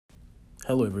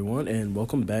Hello, everyone, and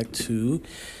welcome back to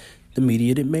the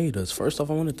media that made us. First off,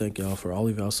 I want to thank y'all for all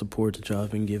of y'all support that y'all have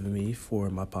been giving me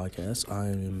for my podcast.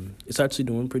 It's actually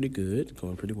doing pretty good,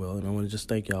 going pretty well, and I want to just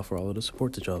thank y'all for all of the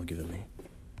support that y'all have given me.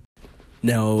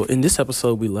 Now, in this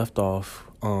episode, we left off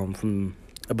from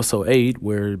episode 8,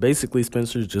 where basically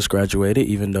Spencer just graduated,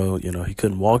 even though he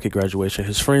couldn't walk at graduation.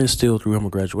 His friends still threw him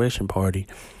a graduation party,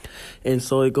 and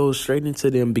so it goes straight into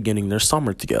them beginning their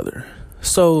summer together.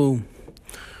 So,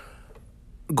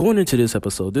 going into this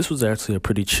episode, this was actually a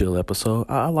pretty chill episode.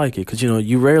 I like it because,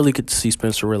 you rarely get to see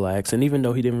Spencer relax. And even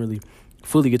though he didn't really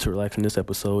fully get to relax in this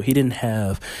episode, he didn't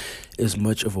have as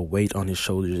much of a weight on his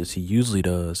shoulders as he usually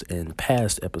does in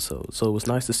past episodes. So it was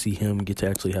nice to see him get to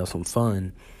actually have some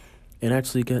fun and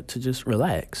actually get to just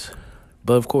relax.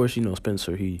 But of course,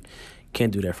 Spencer, he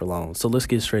can't do that for long. So let's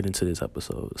get straight into this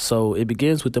episode. So it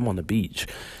begins with them on the beach.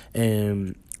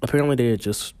 And apparently they had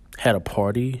just had a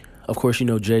party. Of course,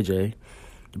 JJ,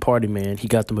 the party man, he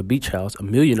got them a beach house, $1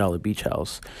 million beach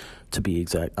house, to be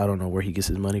exact. I don't know where he gets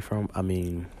his money from. I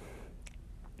mean,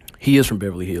 he is from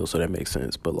Beverly Hills, so that makes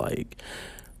sense. But,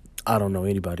 I don't know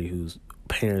anybody whose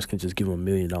parents can just give him $1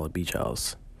 million beach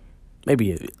house.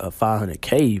 Maybe a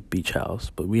 $500K beach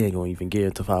house, but we ain't going to even get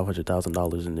into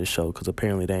 $500,000 in this show because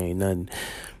apparently there ain't nothing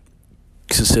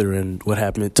considering what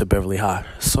happened to Beverly High.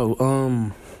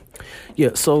 So,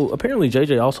 yeah, so apparently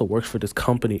JJ also works for this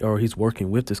company, or he's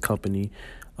working with this company,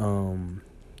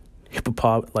 Hippo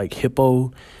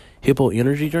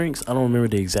energy drinks. I don't remember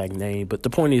the exact name, but the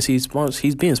point is he's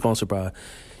being sponsored by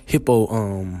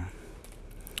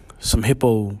some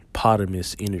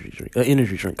hippopotamus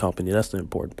energy drink company. That's the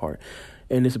important part.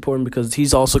 And it's important because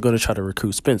he's also going to try to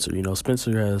recruit Spencer.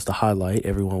 Spencer has the highlight.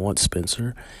 Everyone wants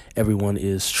Spencer. Everyone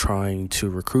is trying to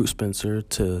recruit Spencer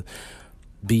to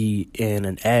be in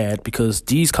an ad because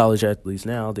these college athletes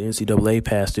now, the NCAA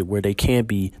passed it where they can't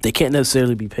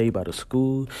necessarily be paid by the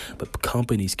school, but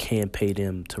companies can pay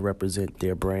them to represent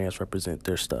their brands, represent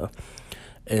their stuff.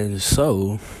 And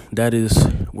so that is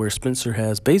where Spencer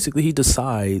he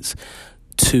decides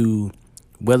to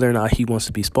whether or not he wants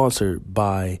to be sponsored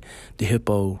by the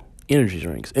Hippo energy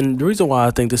drinks. And the reason why I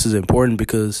think this is important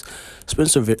because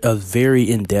Spencer a very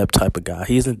in-depth type of guy.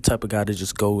 He isn't the type of guy to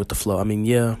just go with the flow. I mean,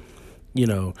 yeah,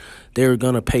 they're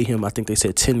going to pay him, I think they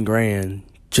said $10,000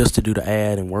 just to do the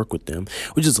ad and work with them,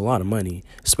 which is a lot of money,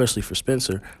 especially for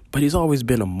Spencer. But he's always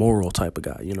been a moral type of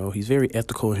guy. He's very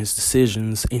ethical in his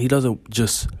decisions, and he doesn't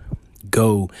just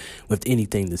go with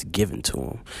anything that's given to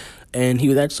him. And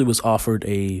he actually was offered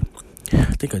a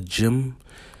gym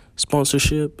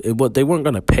sponsorship. They weren't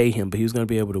going to pay him, but he was going to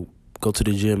be able to go to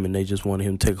the gym, and they just wanted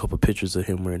him to take a couple pictures of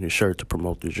him wearing his shirt to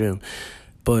promote the gym.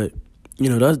 But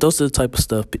those are the type of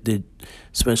stuff that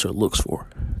Spencer looks for.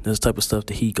 That's the type of stuff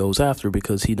that he goes after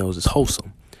because he knows it's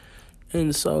wholesome.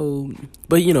 And so,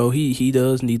 but he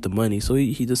does need the money, so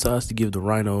he decides to give the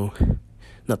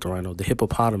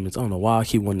hippopotamus. I don't know why I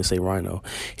keep wanting to say rhino.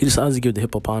 He decides to give the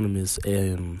hippopotamus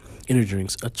energy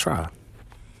drinks a try.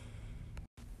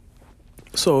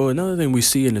 So another thing we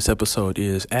see in this episode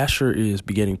is Asher is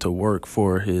beginning to work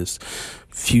for his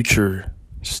future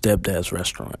stepdad's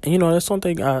restaurant. And that's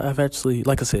something I've actually,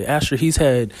 like I said, Asher, he's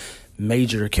had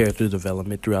major character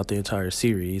development throughout the entire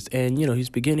series, and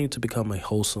he's beginning to become a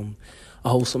wholesome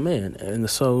man. And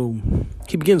so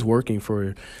he begins working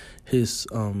for his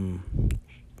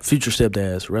future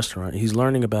stepdad's restaurant. He's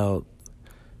learning about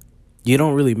you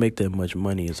don't really make that much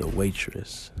money as a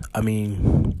waitress. I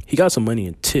mean, he got some money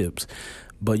in tips,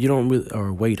 but you don't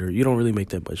really make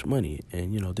that much money.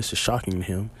 And this is shocking to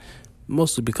him,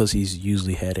 mostly because he's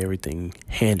usually had everything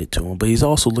handed to him. But he's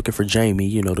also looking for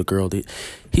Jamie, the girl that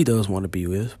he does want to be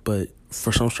with. But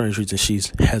for some strange reason, she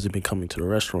hasn't been coming to the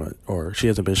restaurant, or she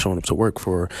hasn't been showing up to work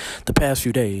for the past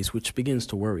few days, which begins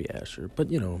to worry Asher. But,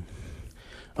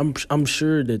 I'm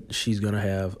sure that she's going to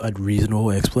have a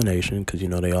reasonable explanation because,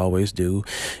 they always do.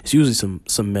 It's usually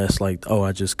some mess like, oh,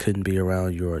 I just couldn't be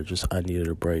around you, or just I needed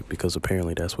a break, because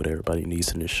apparently that's what everybody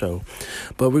needs in this show.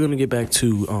 But we're going to get back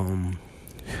to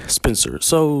Spencer.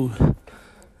 So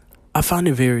I find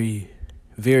it very,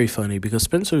 very funny because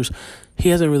he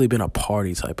hasn't really been a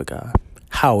party type of guy.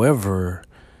 However,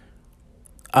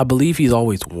 I believe he's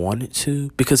always wanted to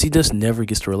because he just never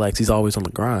gets to relax. He's always on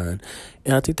the grind.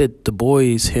 And I think that the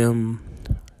boys, him,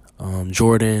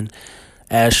 Jordan,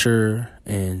 Asher,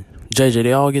 and JJ,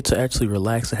 they all get to actually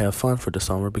relax and have fun for the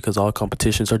summer because all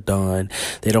competitions are done.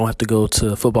 They don't have to go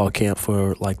to football camp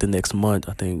for the next month,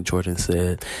 I think Jordan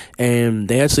said. And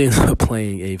they actually ended up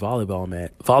playing a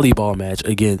volleyball match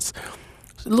against,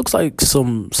 it looks like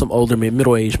some older men,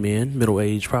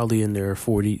 middle-aged, probably in their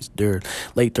 40s, their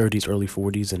late 30s, early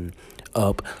 40s. And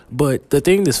up. But the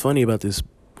thing that's funny about this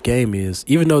game is,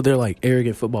 even though they're like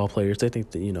arrogant football players, they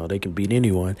think that, they can beat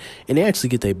anyone, and they actually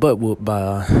get their butt whooped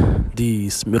by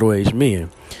these middle-aged men,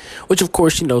 which of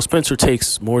course, Spencer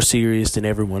takes more serious than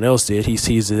everyone else did. He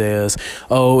sees it as,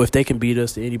 oh, if they can beat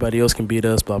us, then anybody else can beat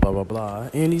us, blah, blah, blah, blah,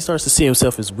 and he starts to see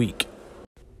himself as weak.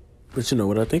 But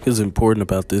what I think is important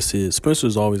about this is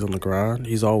Spencer's always on the grind.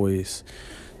 He's always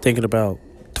thinking about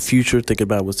the future, thinking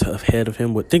about what's ahead of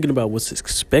him, thinking about what's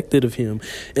expected of him,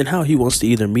 and how he wants to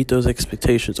either meet those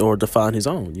expectations or define his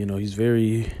own. He's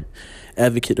very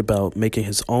advocate about making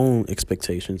his own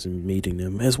expectations and meeting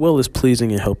them, as well as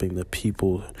pleasing and helping the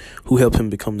people who help him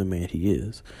become the man he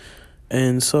is.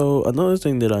 And so another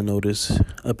thing that I notice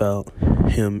about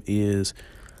him is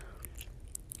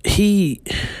he's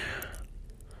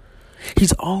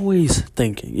always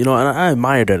thinking, and I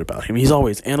admire that about him. He's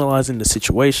always analyzing the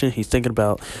situation. He's thinking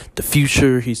about the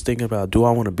future. He's thinking about, do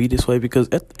I want to be this way? Because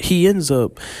he ends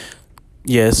up,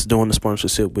 doing the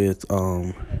sponsorship with,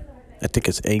 I think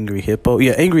it's Angry Hippo.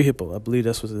 Yeah, Angry Hippo. I believe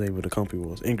that's what the name of the company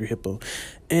was, Angry Hippo.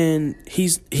 And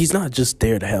he's not just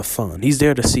there to have fun. He's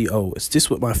there to see, is this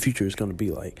what my future is going to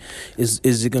be like?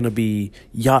 Is it going to be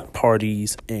yacht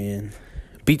parties and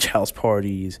beach house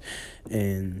parties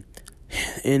and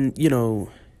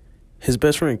his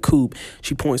best friend Coop,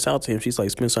 she points out to him, she's like,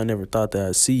 Spencer, I never thought that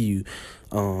I'd see you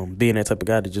being that type of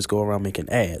guy to just go around making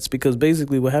ads. Because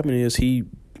basically what happened is he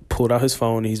pulled out his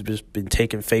phone and he's just been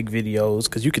taking fake videos,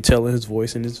 because you could tell in his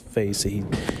voice and his face that he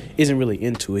isn't really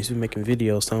into it. He's been making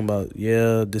videos talking about,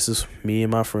 this is me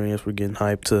and my friends, we're getting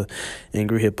hyped to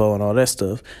Angry Hippo and all that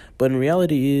stuff. But in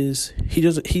reality is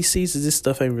he sees that this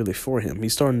stuff ain't really for him.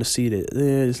 He's starting to see that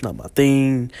it's not my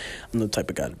thing. I'm the type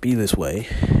of guy to be this way.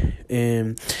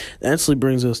 And that actually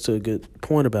brings us to a good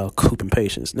point about Coop and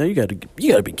Patience. Now you gotta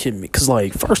be kidding me, because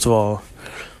first of all,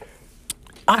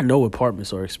 I know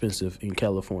apartments are expensive in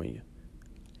California.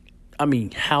 I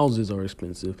mean, houses are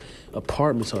expensive,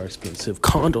 apartments are expensive,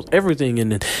 condos, everything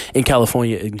in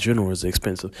California in general is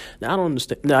expensive. Now, I don't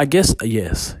understand. Now, I guess,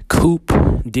 yes, Coop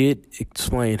did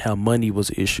explain how money was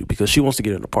an issue because she wants to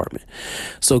get an apartment.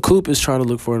 So Coop is trying to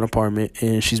look for an apartment,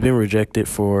 and she's been rejected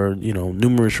for,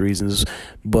 numerous reasons.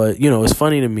 But, it's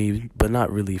funny to me, but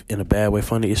not really in a bad way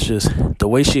funny. It's just the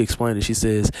way she explained it. She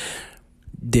says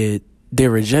that they're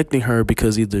rejecting her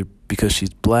because she's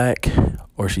black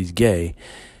or she's gay.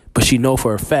 But she know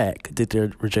for a fact that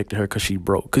they're rejecting her because she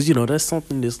broke. Because, that's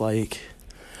something that's like,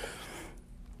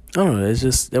 I don't know. It's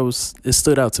just, it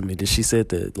stood out to me that she said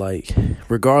that,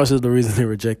 regardless of the reason they're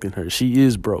rejecting her, she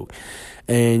is broke.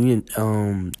 And,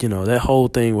 that whole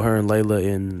thing with her and Layla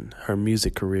in her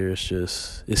music career is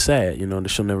just, it's sad, that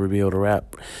she'll never be able to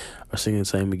rap or sing the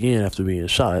same again after being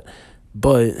shot.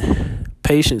 But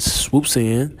Patience swoops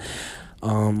in.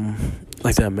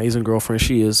 Like that amazing girlfriend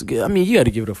she is. I mean, you got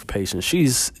to give it up for Patience.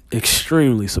 She's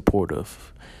extremely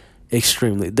supportive.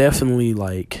 Definitely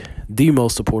the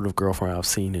most supportive girlfriend I've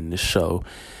seen in this show.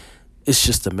 It's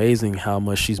just amazing how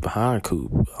much she's behind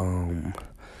Coop.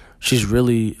 She's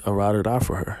really a ride or die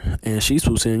for her. And she's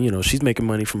in, she's making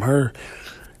money from her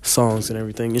songs and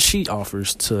everything. And she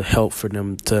offers to help for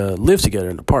them to live together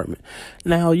in an apartment.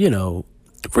 Now,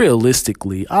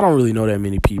 realistically, I don't really know that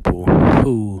many people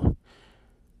who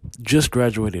just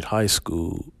graduated high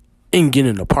school and get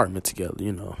an apartment together.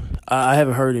 I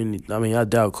haven't heard any. I mean, I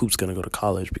doubt Coop's gonna go to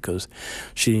college because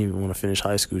she didn't even want to finish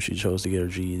high school. She chose to get her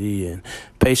GED, and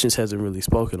Patience hasn't really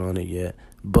spoken on it yet.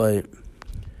 But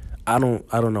I don't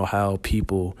know how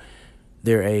people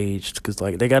their age, because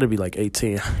they got to be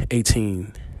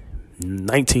 18,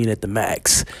 19 at the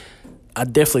max. I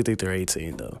definitely think they're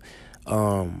 18 though.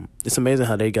 It's amazing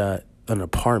how they got an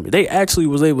apartment. They actually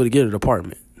was able to get an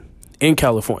apartment in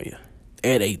California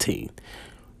at 18.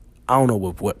 I don't know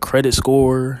with what credit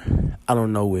score. I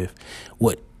don't know with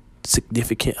what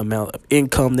significant amount of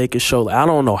income they could show. I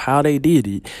don't know how they did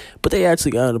it, but they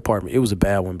actually got an apartment. It was a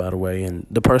bad one, by the way, and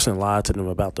the person lied to them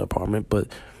about the apartment. But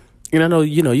I know,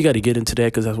 you got to get into that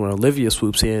because that's when Olivia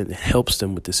swoops in and helps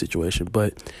them with the situation.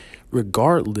 But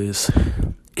regardless,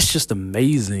 it's just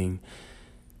amazing.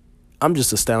 I'm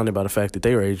just astounded by the fact that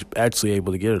they were actually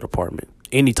able to get an apartment,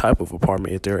 any type of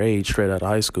apartment at their age, straight out of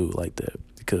high school like that.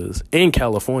 Because in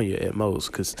California at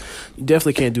most, because you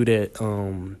definitely can't do that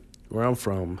where I'm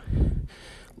from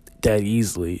that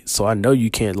easily. So I know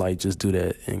you can't just do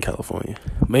that in California.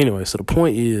 But anyway, so the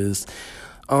point is,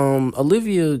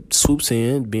 Olivia swoops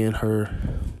in, being her.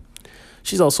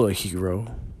 She's also a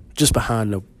hero, just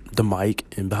behind the mic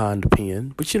and behind the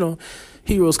pen. But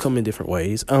heroes come in different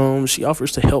ways. She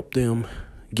offers to help them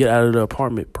get out of the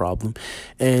apartment problem,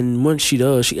 and once she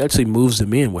does, she actually moves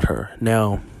them in with her.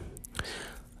 Now,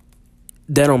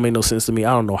 that don't make no sense to me.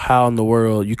 I don't know how in the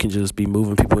world you can just be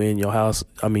moving people in your house.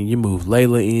 I mean, you move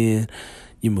Layla in,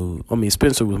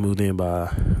 Spencer was moved in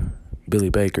by Billy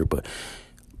Baker, but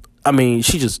I mean,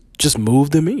 she just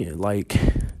moved them in. Like,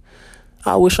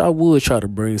 I wish I would try to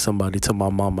bring somebody to my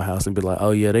mama house and be like,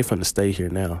 oh yeah, they finna stay here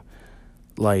now.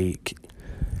 Like,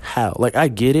 how? Like, I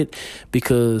get it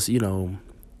because,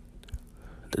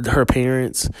 her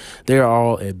parents, they're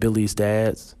all at Billy's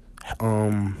dad's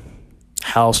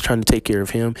house trying to take care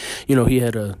of him. He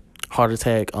had a heart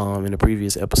attack in the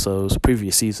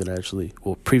previous season actually,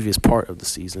 well, previous part of the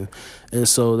season, and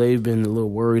so they've been a little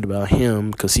worried about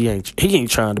him because he ain't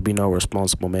trying to be no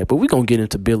responsible man. But we're gonna get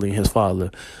into Billy and his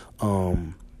father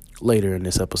later in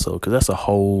this episode because that's a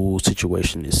whole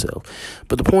situation itself.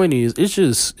 But the point is,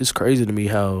 it's crazy to me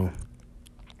how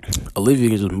Olivia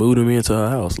can just move him into her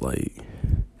house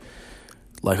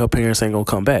like her parents ain't gonna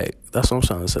come back. That's what I'm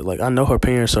trying to say. Like, I know her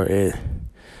parents are at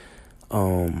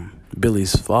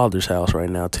Billy's father's house right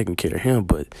now taking care of him,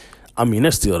 but I mean,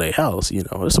 that's still their house.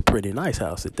 It's a pretty nice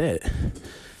house at that.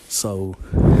 So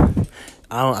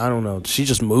I don't know. She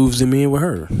just moves him in with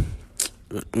her.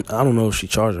 I don't know if she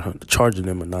charging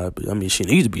them or not, but I mean, she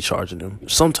needs to be charging them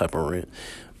some type of rent.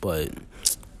 But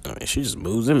I mean, she just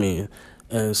moves him in,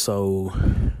 and so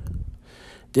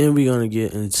then we're gonna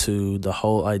get into the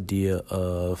whole idea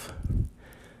of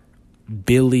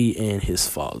Billy and his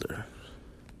father.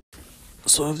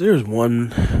 So if there's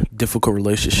one difficult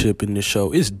relationship in this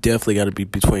show, it's definitely got to be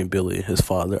between Billy and his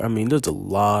father. I mean, there's a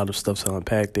lot of stuff to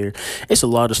unpack there. It's a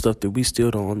lot of stuff that we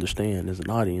still don't understand as an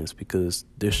audience because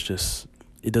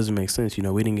it doesn't make sense.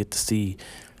 We didn't get to see.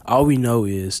 All we know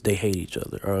is they hate each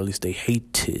other, or at least they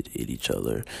hated each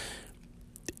other.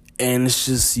 And it's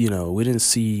just, we didn't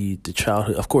see the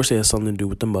childhood. Of course, it has something to do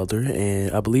with the mother.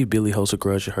 And I believe Billy holds a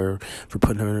grudge at her for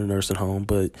putting her in a nursing home.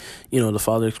 But, the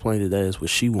father explained that is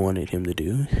what she wanted him to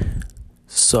do.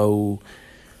 So,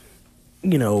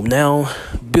 now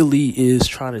Billy is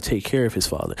trying to take care of his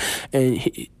father. And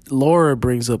Laura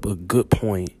brings up a good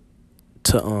point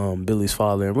to Billy's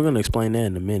father, and we're going to explain that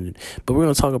in a minute, but we're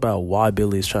going to talk about why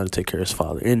Billy is trying to take care of his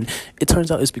father. And it turns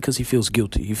out it's because he feels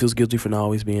guilty. He feels guilty for not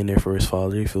always being there for his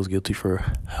father. He feels guilty for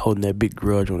holding that big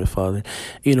grudge on his father.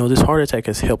 This heart attack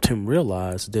has helped him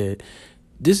realize that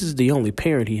this is the only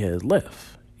parent he has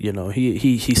left. He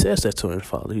says that to his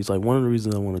father. He's like, one of the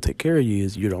reasons I want to take care of you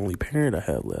is you're the only parent I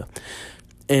have left.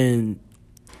 And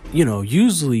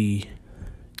usually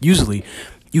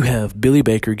you have Billy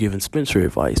Baker giving Spencer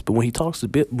advice, but when he talks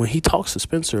to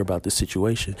Spencer about this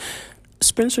situation,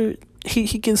 Spencer he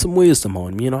gets some wisdom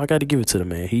on him. I got to give it to the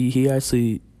man. He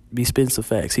actually spins some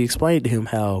facts. He explained to him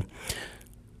how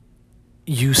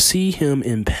you see him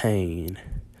in pain,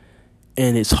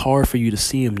 and it's hard for you to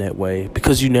see him that way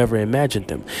because you never imagined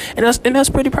him, and that's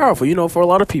pretty powerful. For a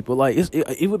lot of people, like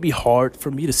it would be hard for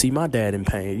me to see my dad in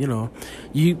pain.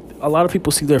 A lot of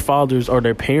people see their fathers or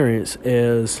their parents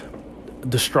as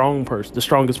the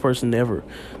strongest person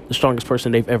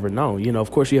they've ever known. Of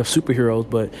course you have superheroes,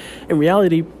 but in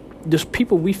reality, the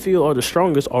people we feel are the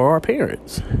strongest are our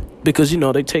parents because,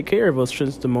 they take care of us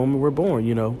since the moment we're born.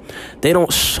 They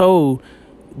don't show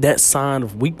that sign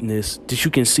of weakness that you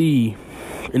can see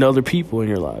in other people in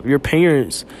your life. Your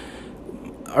parents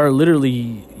are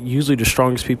literally usually the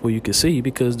strongest people you can see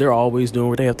because they're always doing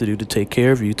what they have to do to take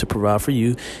care of you, to provide for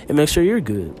you, and make sure you're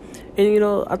good. And,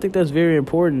 I think that's very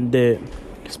important that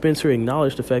Spencer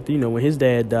acknowledged the fact that, when his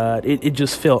dad died, it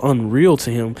just felt unreal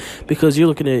to him because you're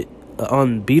looking at an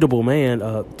unbeatable man,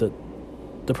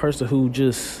 the person who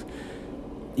just,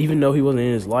 even though he wasn't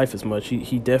in his life as much,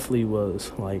 he definitely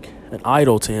was like an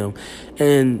idol to him.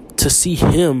 And to see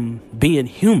him being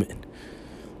human,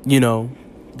 I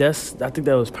think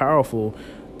that was powerful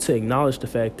to acknowledge the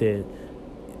fact that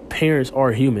parents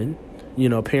are human.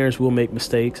 Parents will make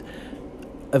mistakes.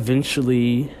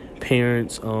 Eventually,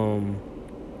 parents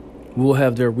will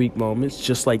have their weak moments,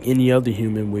 just like any other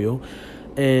human will.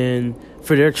 And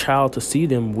for their child to see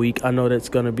them weak, I know that's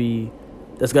got to be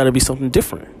something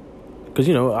different. Because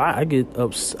I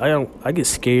get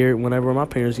scared whenever my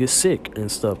parents get sick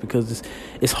and stuff because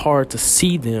it's hard to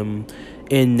see them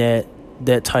in that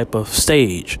type of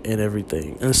stage and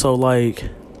everything. And so, like,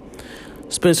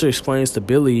 Spencer explains to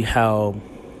Billy how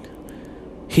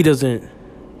he doesn't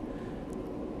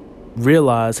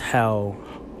realize how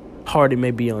hard it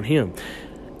may be on him.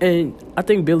 And I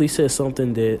think Billy said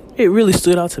something that it really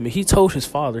stood out to me. He told his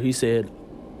father, he said,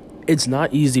 it's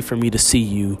not easy for me to see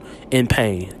you in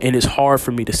pain, and it's hard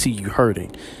for me to see you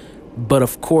hurting. But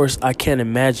of course, I can't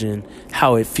imagine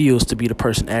how it feels to be the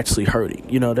person actually hurting.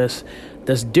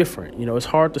 That's different. It's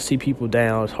hard to see people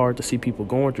down. It's hard to see people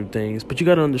going through things. But you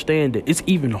got to understand that it's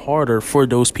even harder for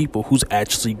those people who's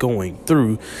actually going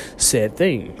through said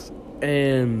things.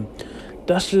 And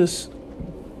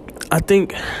I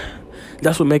think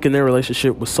that's what making their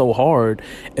relationship was so hard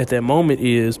at that moment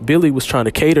is Billy was trying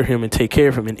to cater him and take care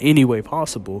of him in any way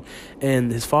possible.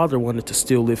 And his father wanted to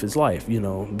still live his life.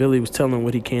 Billy was telling him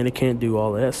what he can and can't do,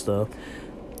 all of that stuff,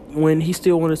 when he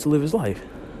still wanted to live his life.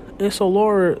 And so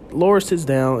Laura sits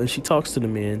down and she talks to the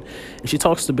men and she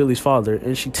talks to Billy's father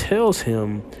and she tells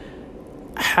him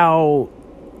how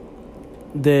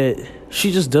that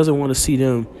she just doesn't want to see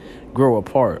them grow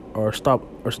apart or stop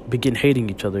or begin hating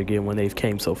each other again when they've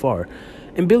came so far.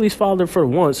 And Billy's father, for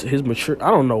once, I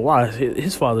don't know why,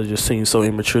 his father just seems so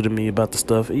immature to me about the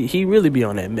stuff. He really be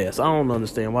on that mess. I don't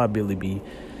understand why Billy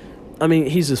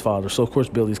he's his father, so of course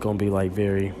Billy's going to be like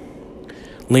very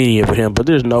lenient with him, but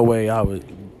there's no way I would,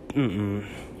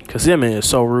 because that man is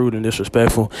so rude and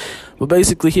disrespectful. But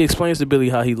basically, he explains to Billy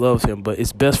how he loves him, but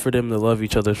it's best for them to love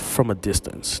each other from a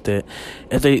distance. That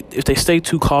if they stay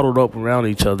too coddled up around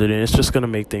each other, then it's just gonna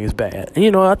make things bad.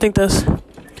 And I think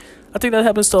that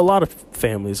happens to a lot of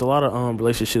families, a lot of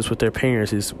relationships with their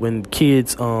parents. Is when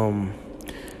kids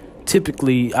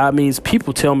typically,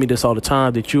 people tell me this all the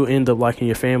time, that you'll end up liking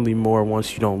your family more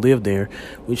once you don't live there.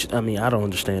 Which I don't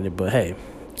understand it, but hey.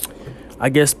 I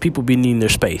guess people be needing their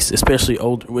space, especially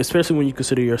when you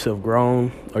consider yourself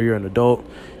grown or you're an adult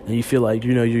and you feel like,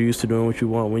 you're used to doing what you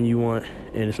want when you want,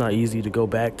 and it's not easy to go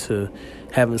back to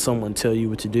having someone tell you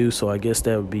what to do. So I guess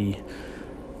that would be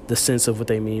the sense of what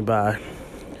they mean by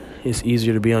it's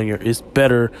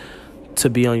better to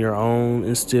be on your own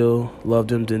and still love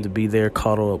them than to be there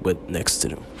cuddled up next to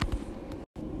them.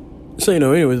 So,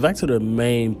 anyways, back to the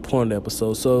main point of the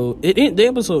episode. So the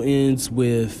episode ends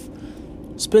with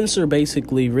Spencer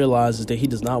basically realizes that he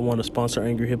does not want to sponsor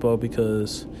Angry Hippo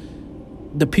because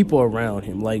the people around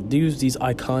him, like these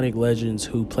iconic legends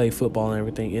who play football and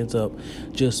everything, ends up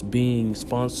just being a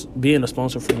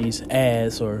sponsor for these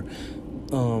ads or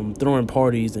throwing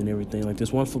parties and everything. Like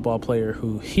this one football player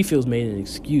who he feels made an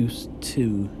excuse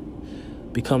to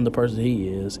become the person he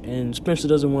is, and Spencer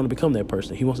doesn't want to become that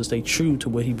person. He wants to stay true to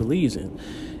what he believes in,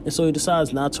 and so he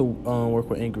decides not to work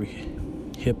with Angry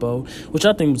Hippo, which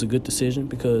I think was a good decision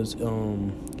because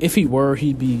if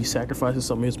he'd be sacrificing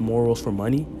some of his morals for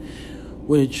money,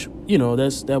 which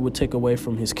that would take away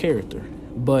from his character.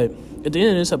 But at the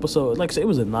end of this episode, like I said, it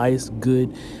was a nice,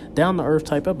 good, down-to-earth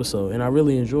type episode, and I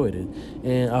really enjoyed it.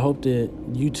 And I hope that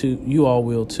you all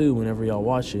will too whenever y'all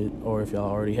watch it, or if y'all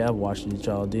already have watched it,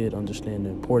 y'all did understand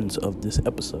the importance of this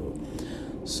episode.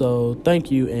 So thank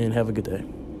you and have a good day.